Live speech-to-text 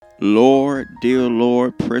Lord, dear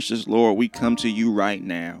Lord, precious Lord, we come to you right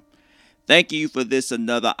now. Thank you for this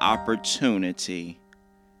another opportunity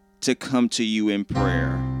to come to you in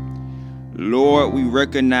prayer. Lord, we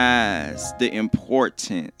recognize the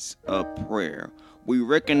importance of prayer. We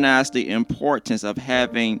recognize the importance of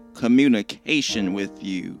having communication with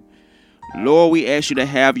you. Lord, we ask you to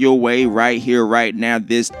have your way right here, right now,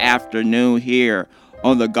 this afternoon here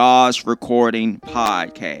on the God's Recording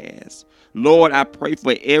Podcast. Lord, I pray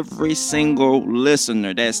for every single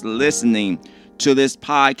listener that's listening to this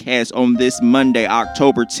podcast on this Monday,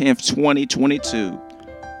 October 10th, 2022.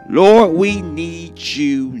 Lord, we need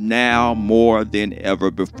you now more than ever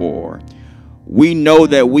before. We know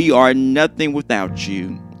that we are nothing without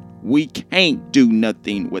you. We can't do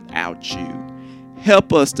nothing without you.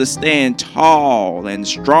 Help us to stand tall and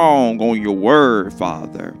strong on your word,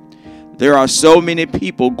 Father. There are so many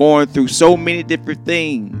people going through so many different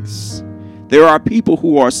things. There are people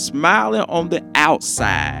who are smiling on the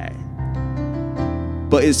outside,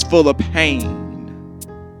 but it's full of pain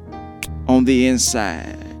on the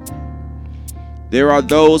inside. There are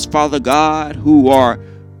those, Father God, who are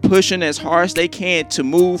pushing as hard as they can to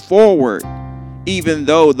move forward, even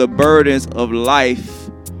though the burdens of life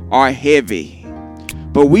are heavy.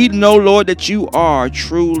 But we know, Lord, that you are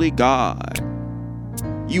truly God.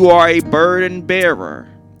 You are a burden bearer,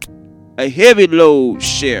 a heavy load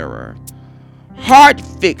sharer, heart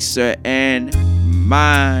fixer, and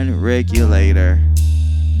mind regulator.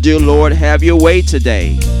 Dear Lord, have your way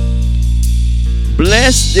today.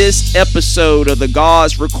 Bless this episode of the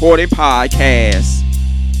God's Recording Podcast.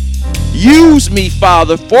 Use me,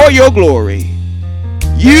 Father, for your glory.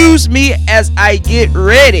 Use me as I get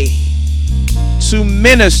ready to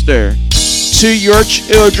minister to your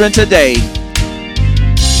children today.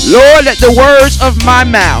 Lord, let the words of my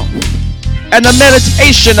mouth and the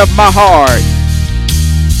meditation of my heart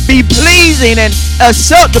be pleasing and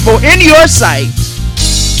acceptable in your sight.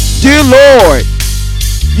 Dear Lord,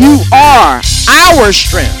 you are our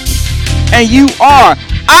strength and you are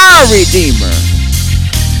our Redeemer.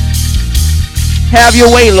 Have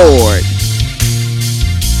your way, Lord.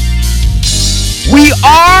 We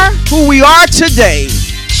are who we are today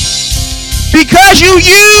because you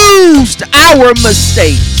used our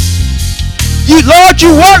mistakes. Lord,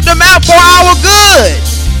 you worked them out for our good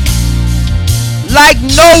like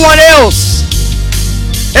no one else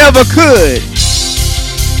ever could.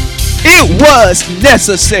 It was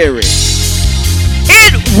necessary.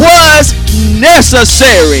 It was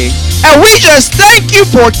necessary. And we just thank you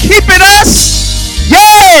for keeping us.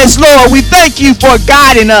 Yes, Lord, we thank you for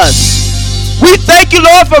guiding us. We thank you,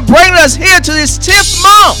 Lord, for bringing us here to this 10th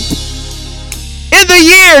month in the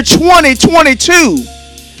year 2022.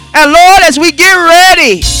 And Lord, as we get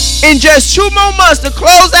ready in just 2 more months to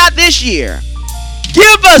close out this year,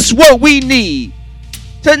 give us what we need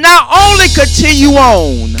to not only continue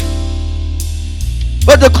on,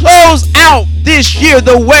 but to close out this year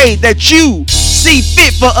the way that you see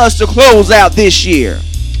fit for us to close out this year.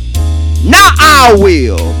 Not our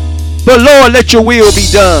will, but Lord, let your will be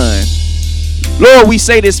done. Lord, we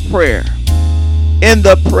say this prayer in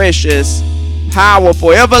the precious,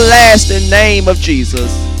 powerful, everlasting name of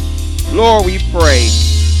Jesus. Lord, we pray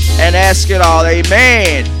and ask it all.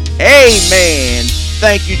 Amen. Amen.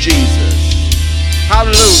 Thank you, Jesus.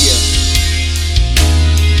 Hallelujah.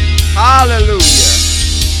 Hallelujah.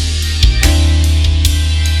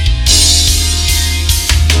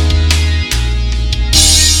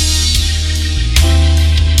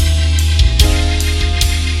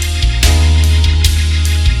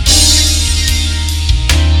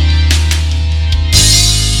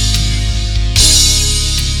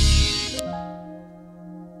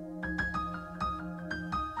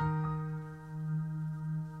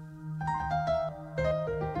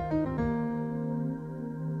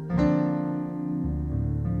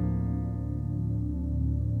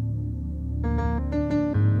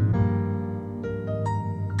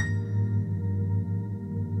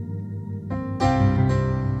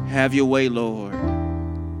 Have your way, Lord.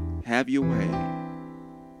 Have your way.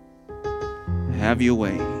 Have your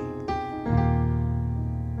way.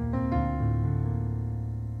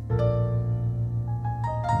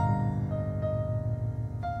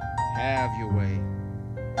 Have your way.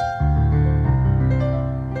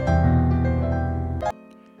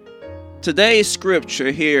 Today's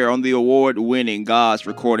scripture here on the award-winning God's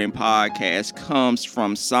Recording Podcast comes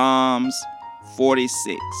from Psalms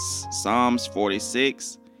 46. Psalms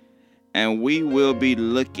 46. And we will be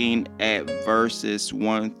looking at verses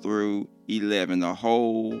 1 through 11, the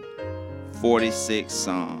whole 46th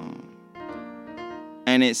Psalm.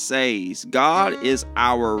 And it says, God is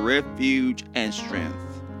our refuge and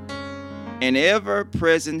strength, an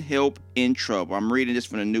ever-present help in trouble. I'm reading this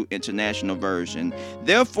from the New International Version.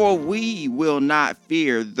 Therefore we will not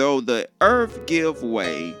fear, though the earth give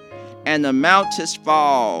way, and the mountains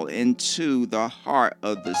fall into the heart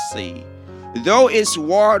of the sea. Though its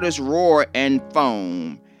waters roar and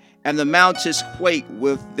foam, and the mountains quake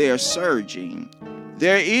with their surging.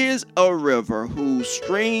 There is a river whose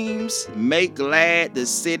streams make glad the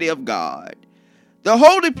city of God, the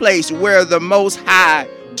holy place where the Most High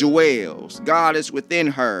dwells. God is within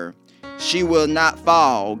her. She will not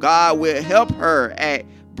fall. God will help her at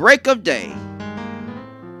break of day.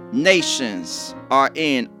 Nations are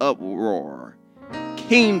in uproar.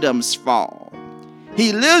 Kingdoms fall.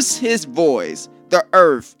 He lifts his voice. The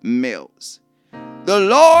earth melts. The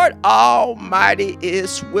Lord Almighty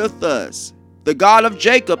is with us. The God of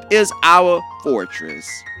Jacob is our fortress.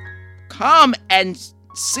 Come and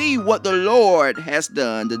see what the Lord has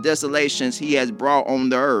done, the desolations he has brought on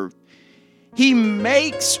the earth. He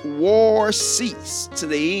makes war cease to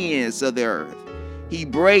the ends of the earth. He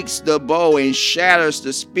breaks the bow and shatters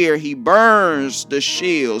the spear. He burns the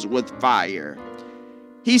shields with fire.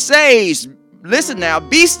 He says, listen now,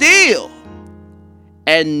 be still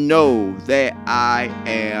and know that I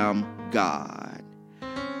am God.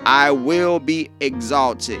 I will be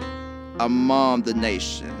exalted among the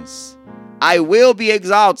nations. I will be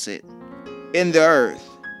exalted in the earth.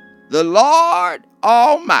 The Lord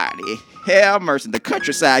Almighty, have mercy. The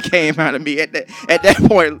countryside came out of me at that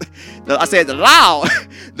point. I said the loud.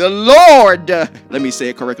 The Lord, let me say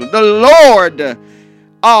it correctly. The Lord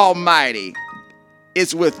Almighty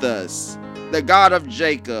is with us. The God of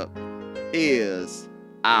Jacob is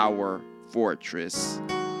our fortress.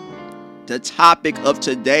 The topic of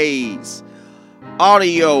today's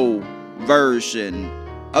audio version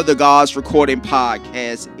of the God's Recording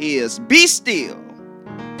Podcast is Be Still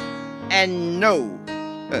and Know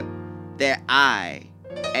that I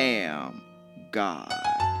am God.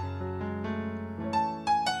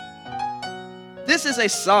 This is a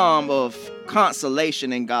psalm of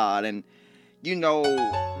consolation in God. And,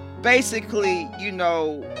 basically,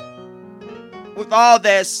 with all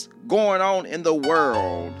that's going on in the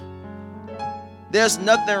world, there's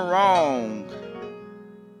nothing wrong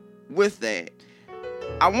with that.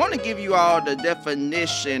 I want to give you all the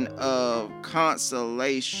definition of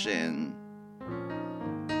consolation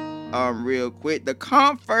real quick. The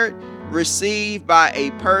comfort received by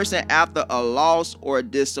a person after a loss or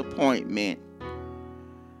disappointment.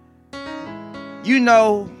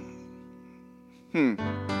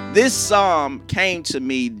 This psalm came to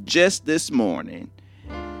me just this morning.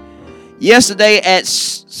 Yesterday at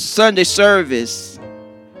Sunday service,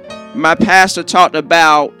 my pastor talked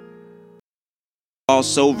about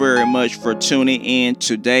so very much for tuning in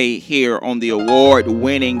today here on the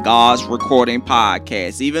award-winning God's Recording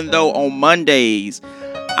Podcast. Even though on Mondays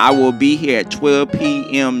I will be here at 12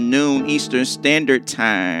 p.m. noon Eastern Standard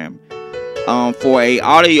Time for a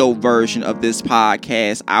audio version of this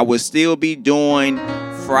podcast, I will still be doing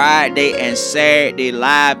Friday and Saturday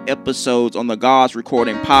live episodes on the God's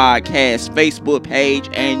Recording Podcast Facebook page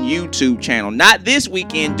and YouTube channel. Not this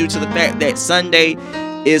weekend due to the fact that Sunday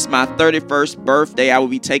is my 31st birthday. I will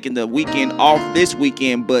be taking the weekend off this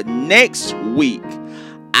weekend, but next week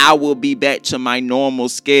I will be back to my normal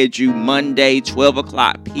schedule Monday 12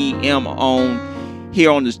 o'clock p.m.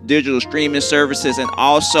 here on the digital streaming services, and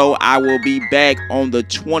also I will be back on the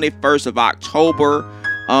 21st of October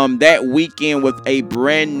that weekend with a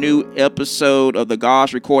brand new episode of the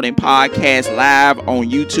God's Recording Podcast live on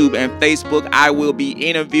YouTube and Facebook. I will be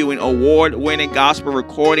interviewing award-winning gospel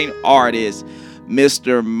recording artist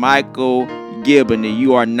Mr. Michael Gibney.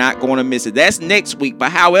 You are not going to miss it. That's next week.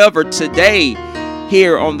 But however, today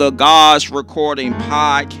here on the God's Recording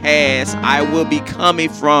Podcast, I will be coming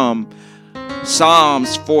from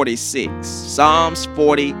Psalms 46. Psalms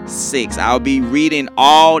 46. I'll be reading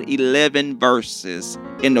all 11 verses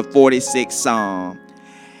in the 46th Psalm.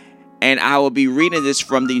 And I will be reading this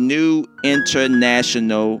from the New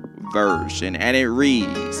International Version. And it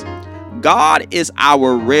reads, God is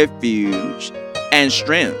our refuge and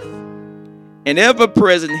strength, an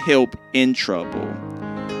ever-present help in trouble.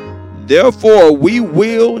 Therefore we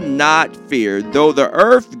will not fear, though the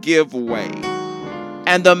earth give way,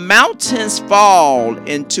 and the mountains fall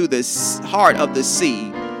into the heart of the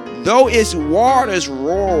sea, though its waters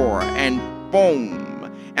roar and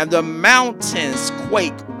foam, and the mountains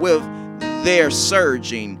quake with their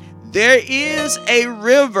surging. There is a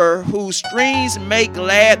river whose streams make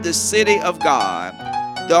glad the city of God,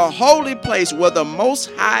 the holy place where the Most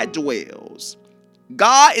High dwells.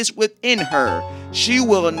 God is within her. She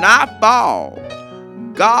will not fall.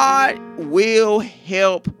 God will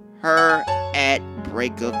help her at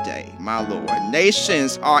break of day. My Lord.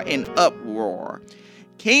 Nations are in uproar.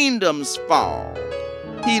 Kingdoms fall.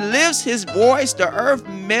 He lifts his voice. The earth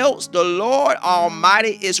melts. The Lord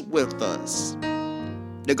Almighty is with us.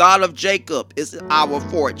 The God of Jacob is our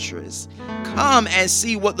fortress. Come and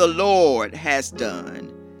see what the Lord has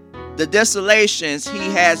done. The desolations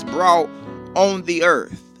he has brought on the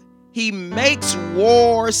earth. He makes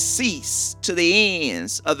war cease to the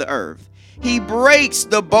ends of the earth. He breaks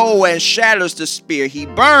the bow and shatters the spear. He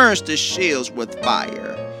burns the shields with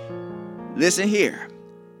fire. Listen here.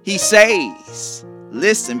 He says,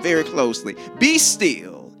 listen very closely. Be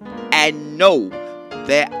still and know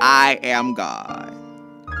that I am God.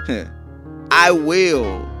 I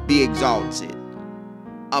will be exalted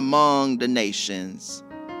among the nations.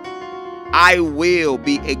 I will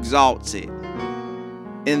be exalted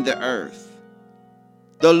in the earth.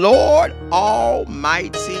 The Lord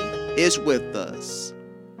Almighty is with us.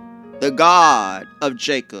 The God of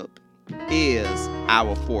Jacob is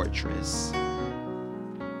our fortress.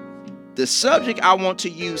 The subject I want to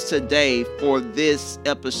use today for this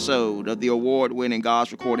episode of the award-winning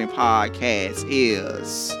God's Recording Podcast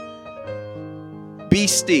is Be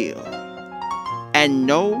Still and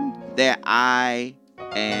Know that I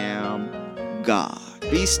am God.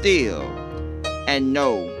 Be still and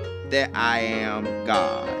know that I am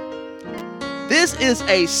God. This is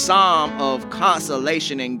a psalm of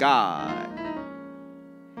consolation in God.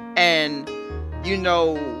 And, you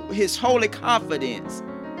know, his holy confidence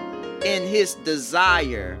in his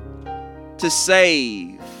desire to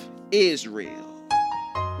save Israel.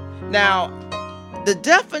 Now, the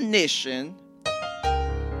definition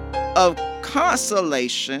of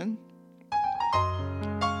consolation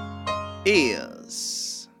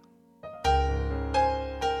is,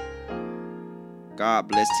 God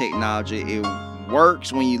bless technology. It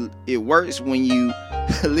works when you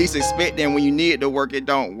least expect it, and when you need it to work, it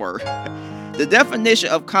don't work. The definition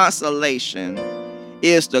of consolation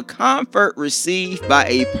is the comfort received by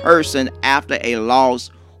a person after a loss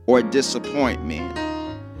or disappointment.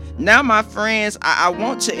 Now, my friends, I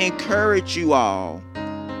want to encourage you all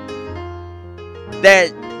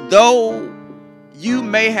that though you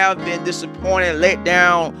may have been disappointed, let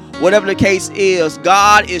down, whatever the case is,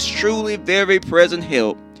 God is truly very present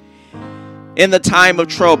help in the time of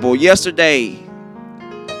trouble. Yesterday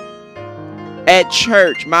at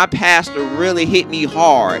church, my pastor really hit me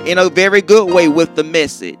hard in a very good way with the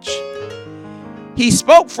message. He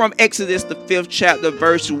spoke from Exodus, the 5th chapter,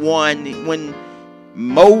 verse 1, when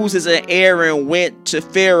Moses and Aaron went to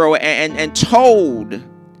Pharaoh and told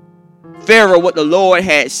Pharaoh what the Lord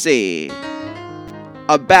had said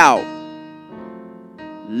about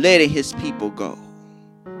letting his people go.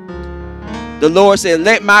 The Lord said,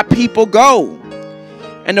 let my people go.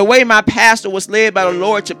 And the way my pastor was led by the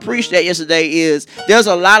Lord to preach that yesterday is there's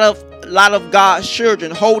a lot of God's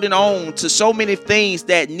children holding on to so many things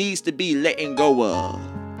that needs to be letting go of.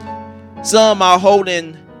 Some are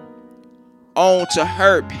holding on to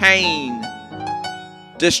hurt, pain,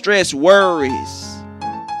 distress, worries,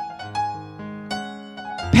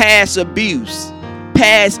 past abuse,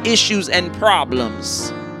 past issues and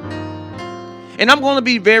problems. And I'm going to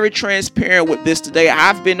be very transparent with this today.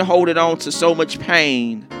 I've been holding on to so much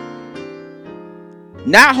pain.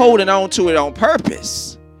 Not holding on to it on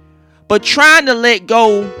purpose, but trying to let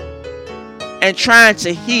go and trying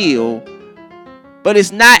to heal. But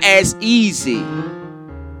it's not as easy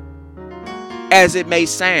as it may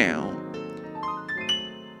sound.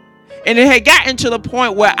 And it had gotten to the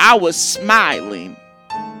point where I was smiling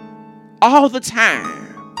all the time.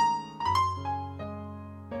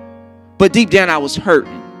 But deep down I was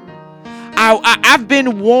hurting. I've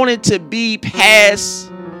been wanting to be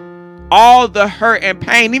past all the hurt and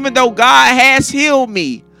pain, even though God has healed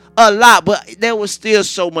me a lot, but there was still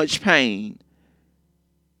so much pain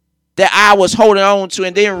that I was holding on to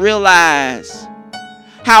and didn't realize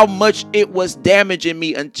how much it was damaging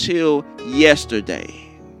me until yesterday.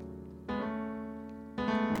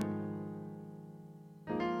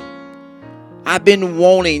 I've been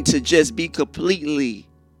wanting to just be completely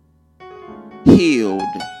healed,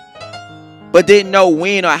 but didn't know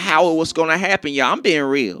when or how it was going to happen. Y'all, I'm being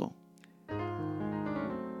real.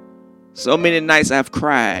 So many nights I've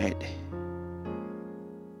cried.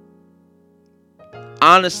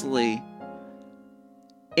 Honestly,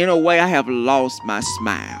 in a way, I have lost my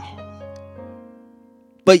smile.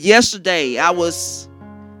 But yesterday, I was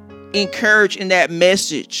encouraged in that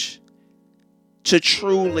message to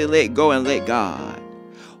truly let go and let God.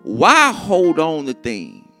 Why hold on to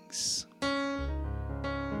things?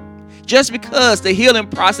 Just because the healing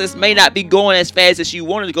process may not be going as fast as you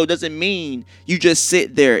wanted to go doesn't mean you just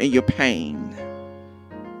sit there in your pain.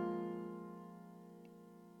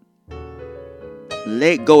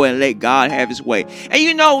 Let go and let God have his way.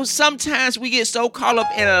 And sometimes we get so caught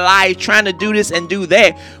up in life trying to do this and do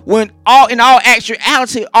that, when in all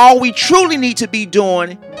actuality, all we truly need to be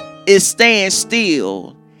doing is staying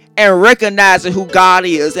still and recognizing who God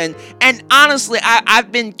is. And honestly,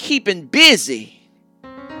 I've been keeping busy,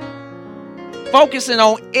 focusing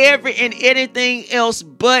on every and anything else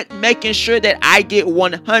but making sure that I get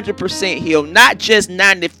 100% healed. Not just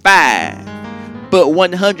 95, but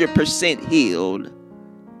 100% healed.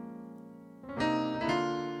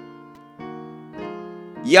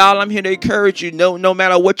 Y'all, I'm here to encourage you. No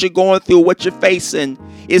matter what you're going through, what you're facing,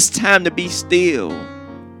 it's time to be still.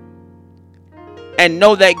 And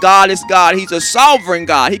know that God is God. He's a sovereign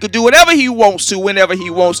God. He could do whatever he wants to, whenever he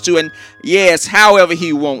wants to, and yes, however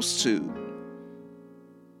he wants to.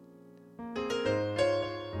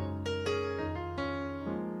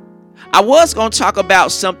 I was going to talk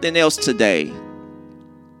about something else today,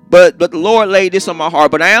 but the Lord laid this on my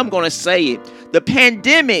heart, but I am going to say it. The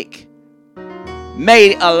pandemic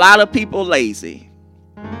made a lot of people lazy.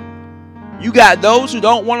 You got those who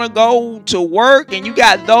don't want to go to work, and you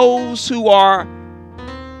got those who are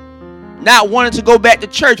not wanting to go back to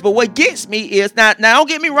church. But what gets me is, now don't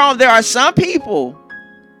get me wrong, there are some people,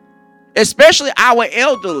 especially our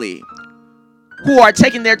elderly, who are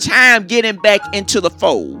taking their time getting back into the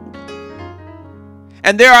fold.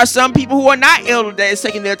 And there are some people who are not elderly that is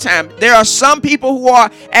taking their time. There are some people who are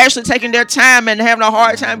actually taking their time and having a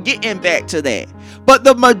hard time getting back to that. But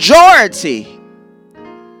the majority,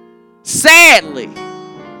 sadly,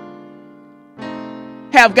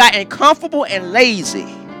 have gotten comfortable and lazy.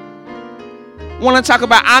 Want to talk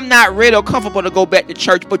about, I'm not ready or comfortable to go back to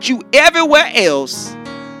church, but you everywhere else,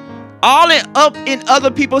 up in other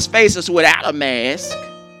people's faces without a mask.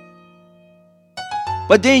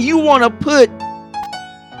 But then you want to put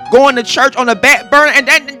going to church on the back burner,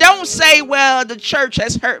 and don't say, well, the church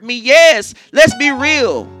has hurt me. Yes, let's be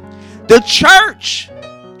real. The church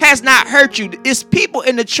has not hurt you. It's people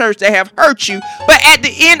in the church that have hurt you. But at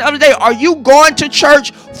the end of the day, are you going to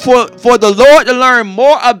church for the Lord to learn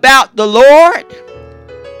more about the Lord?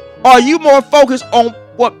 Or are you more focused on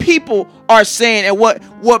what people are saying and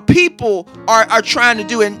what people are trying to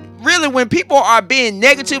do? And really, when people are being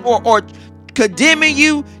negative or condemning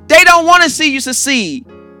you, they don't want to see you succeed.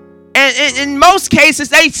 And in most cases,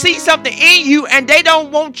 they see something in you and they don't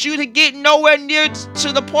want you to get nowhere near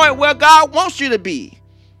to the point where God wants you to be.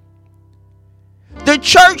 The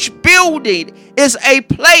church building is a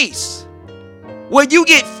place where you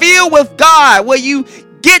get filled with God, where you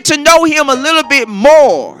get to know him a little bit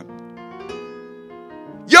more.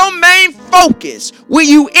 Your main focus when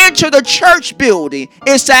you enter the church building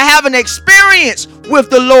is to have an experience with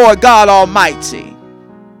the Lord God Almighty.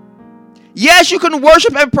 Yes, you can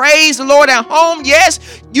worship and praise the Lord at home. Yes,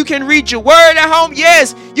 you can read your word at home.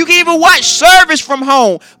 Yes, you can even watch service from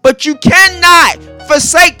home. But you cannot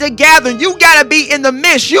forsake the gathering. You got to be in the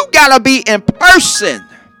midst. You got to be in person.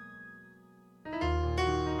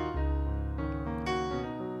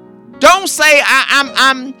 Don't say,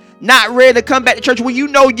 I'm not ready to come back to church when you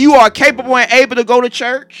know you are capable and able to go to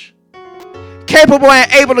church. Capable and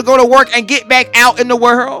able to go to work and get back out in the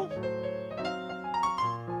world.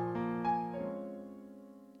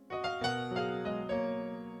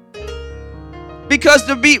 Because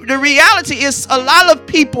the reality is, a lot of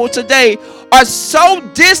people today are so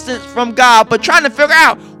distant from God, but trying to figure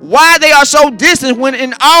out why they are so distant, when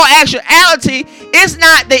in all actuality, it's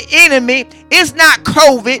not the enemy, it's not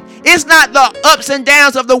COVID, it's not the ups and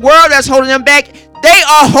downs of the world that's holding them back. They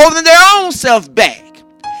are holding their own self back.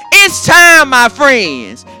 It's time, my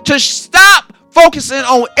friends, to stop focusing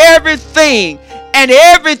on everything.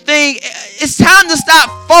 It's time to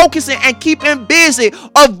stop focusing and keeping busy,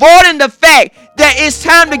 avoiding the fact that it's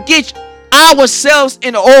time to get ourselves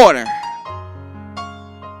in order.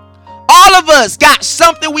 All of us got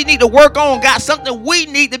something we need to work on, got something we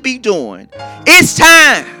need to be doing. It's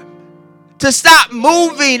time to stop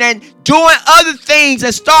moving and doing other things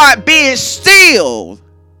and start being still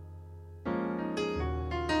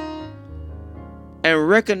and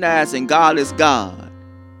recognizing God is God.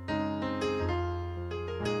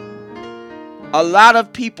 A lot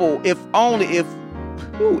of people, if only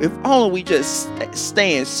we just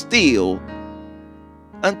stand still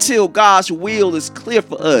until God's will is clear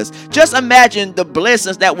for us. Just imagine the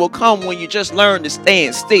blessings that will come when you just learn to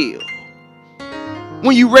stand still.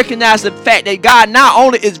 When you recognize the fact that God not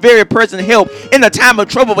only is very present help in the time of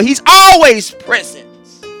trouble, but he's always present.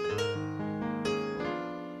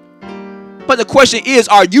 But the question is,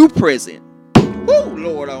 are you present? Woo,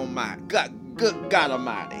 Lord Almighty, God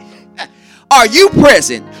Almighty. Are you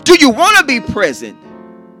present? Do you want to be present?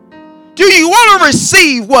 Do you want to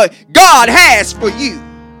receive what God has for you?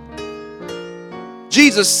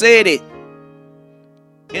 Jesus said it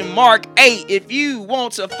in Mark 8. If you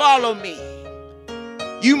want to follow me,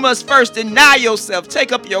 you must first deny yourself,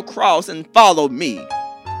 take up your cross, and follow me.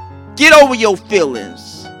 Get over your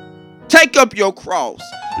feelings. Take up your cross.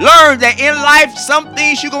 Learn that in life, some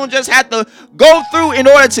things you're going to just have to go through in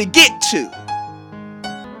order to get to.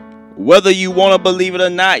 Whether you want to believe it or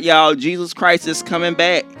not, y'all, Jesus Christ is coming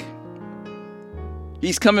back.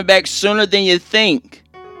 He's coming back sooner than you think.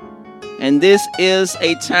 And this is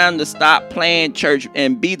a time to stop playing church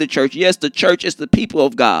and be the church. Yes, the church is the people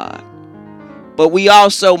of God. But we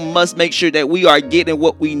also must make sure that we are getting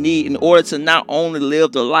what we need in order to not only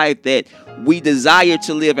live the life that we desire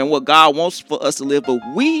to live and what God wants for us to live, but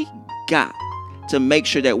we got to make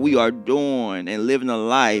sure that we are doing and living a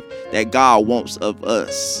life that God wants of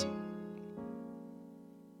us.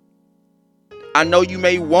 I know you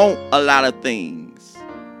may want a lot of things,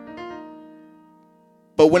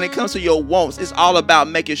 but when it comes to your wants, it's all about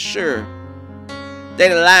making sure that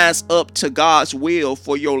it lines up to God's will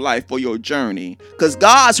for your life, for your journey. Because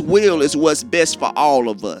God's will is what's best for all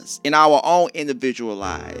of us in our own individual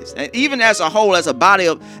lives. And even as a whole, as the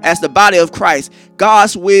body of Christ,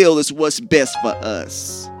 God's will is what's best for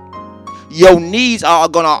us. Your needs are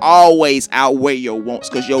going to always outweigh your wants,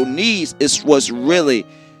 because your needs is what's really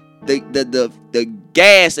the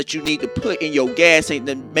gas that you need to put in your gas tank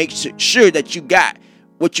to make sure that you got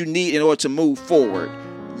what you need in order to move forward.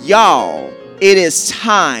 Y'all, it is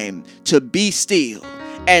time to be still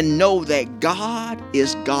and know that God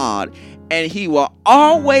is God and He will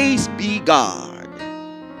always be God.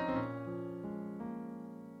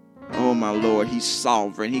 Oh my Lord, He's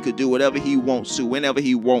sovereign. He could do whatever He wants to, whenever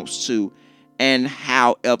He wants to, and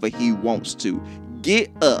however He wants to.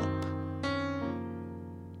 Get up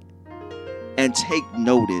and take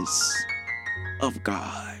notice of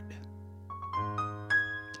God.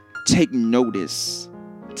 Take notice.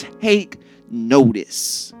 Take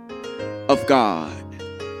notice of God.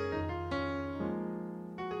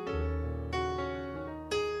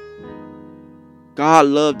 God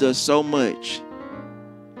loved us so much.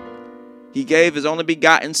 He gave His only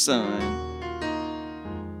begotten Son.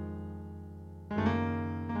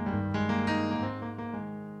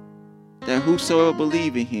 That whosoever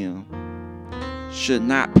believe in Him should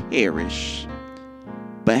not perish,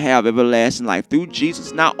 but have everlasting life. Through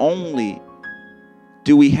Jesus, not only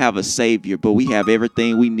do we have a Savior, but we have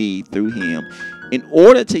everything we need through Him. In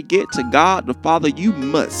order to get to God the Father, you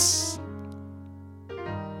must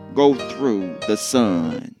go through the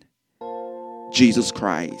Son, Jesus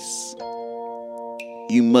Christ.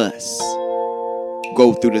 You must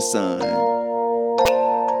go through the Son.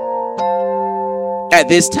 At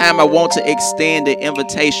this time, I want to extend the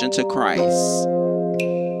invitation to Christ.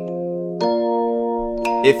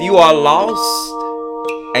 If you are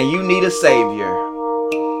lost and you need a Savior,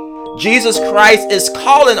 Jesus Christ is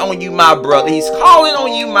calling on you, my brother. He's calling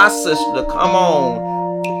on you, my sister, to come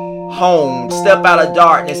on home. Step out of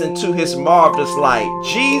darkness into His marvelous light.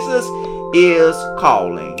 Jesus is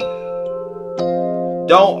calling.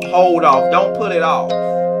 Don't hold off. Don't put it off.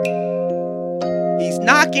 He's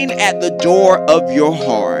knocking at the door of your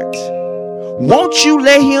heart. Won't you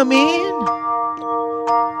let Him in?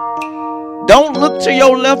 Don't look to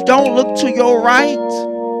your left. Don't look to your right.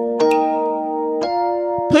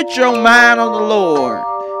 Put your mind on the Lord.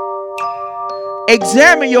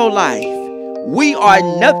 Examine your life. We are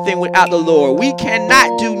nothing without the Lord. We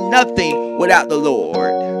cannot do nothing without the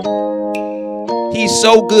Lord. He's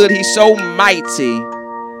so good. He's so mighty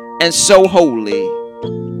and so holy.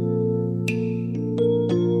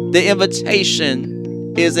 The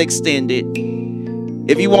invitation is extended.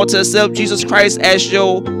 If you want to accept Jesus Christ as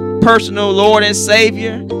your personal Lord and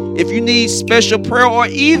Savior, if you need special prayer or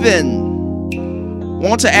even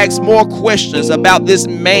want to ask more questions about this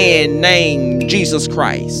man named Jesus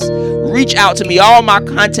Christ, reach out to me. All my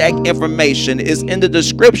contact information is in the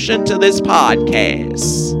description to this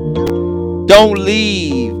podcast. Don't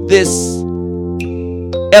leave this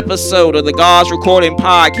episode of the God's Recording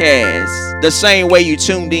Podcast the same way you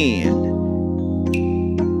tuned in.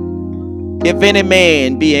 If any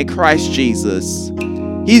man be in Christ Jesus,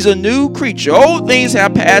 he's a new creature. Old things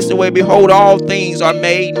have passed away. Behold, all things are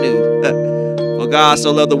made new. For God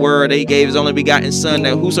so loved the world that He gave His only begotten Son,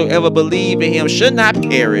 that whosoever believe in Him should not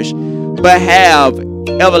perish, but have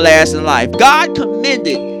everlasting life. God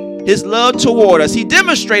commended His love toward us. He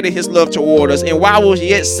demonstrated His love toward us. And while we were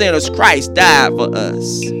yet sinners, Christ died for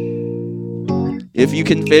us. If you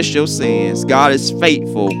confess your sins, God is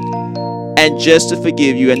faithful and just to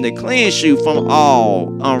forgive you and to cleanse you from all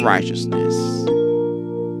unrighteousness.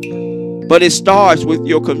 But it starts with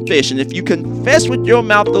your confession. If you confess with your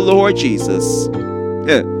mouth the Lord Jesus,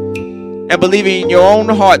 and believing in your own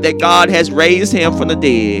heart that God has raised him from the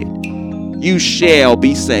dead, you shall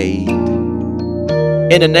be saved.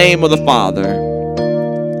 In the name of the Father,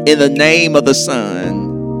 in the name of the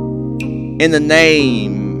Son, in the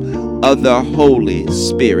name of the Holy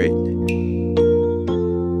Spirit.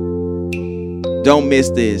 Don't miss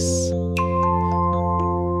this.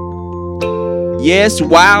 Yes,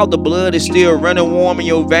 while the blood is still running warm in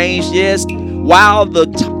your veins, yes, while the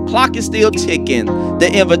clock is still ticking,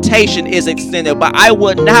 the invitation is extended. But I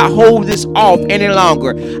would not hold this off any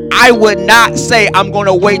longer. I would not say I'm going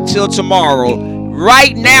to wait till tomorrow.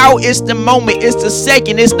 Right now is the moment, it's the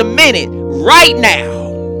second, it's the minute. Right now.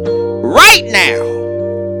 Right now.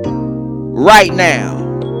 Right now.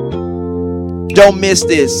 Don't miss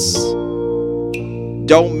this.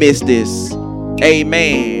 Don't miss this.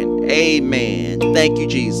 Amen. Amen. Thank you,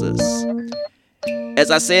 Jesus. As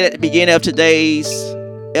I said at the beginning of today's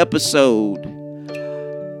episode,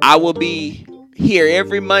 I will be here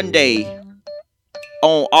every Monday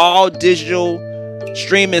on all digital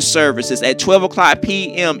streaming services at 12 o'clock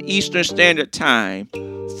p.m. Eastern Standard Time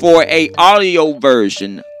for a audio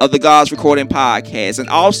version of the God's Recording Podcast. And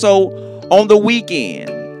also on the weekend,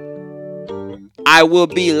 I will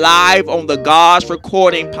be live on the God's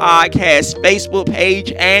Recording Podcast Facebook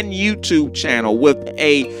page and YouTube channel with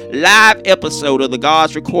a live episode of the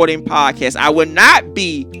God's Recording Podcast. I will not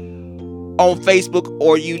be on Facebook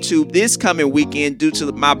or YouTube this coming weekend due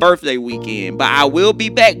to my birthday weekend, but I will be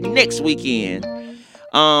back next weekend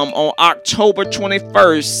on October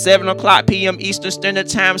 21st, 7 o'clock p.m. Eastern Standard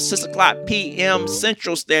Time, 6 o'clock p.m.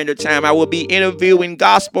 Central Standard Time. I will be interviewing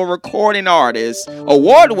gospel recording artist,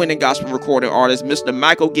 award-winning gospel recording artist, Mr.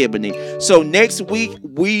 Michael Gibney. So next week,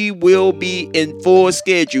 we will be in full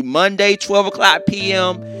schedule. Monday, 12 o'clock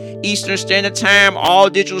p.m. Eastern Standard Time, all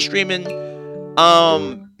digital streaming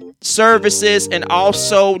services, and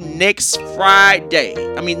also next Friday,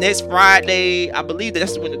 I believe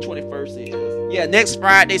that's when the 21st is. Yeah, next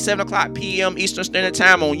Friday, 7 o'clock p.m. Eastern Standard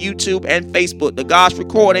Time on YouTube and Facebook, the God's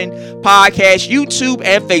Recording Podcast, YouTube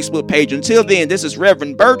and Facebook page. Until then, this is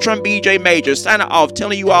Reverend Bertram B.J. Major signing off,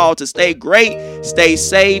 telling you all to stay great, stay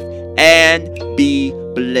safe, and be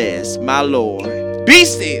blessed. My Lord, be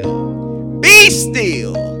still,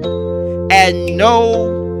 and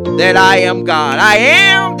know that I am God. I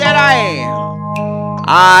am that I am.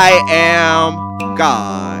 I am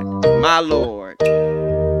God, my Lord.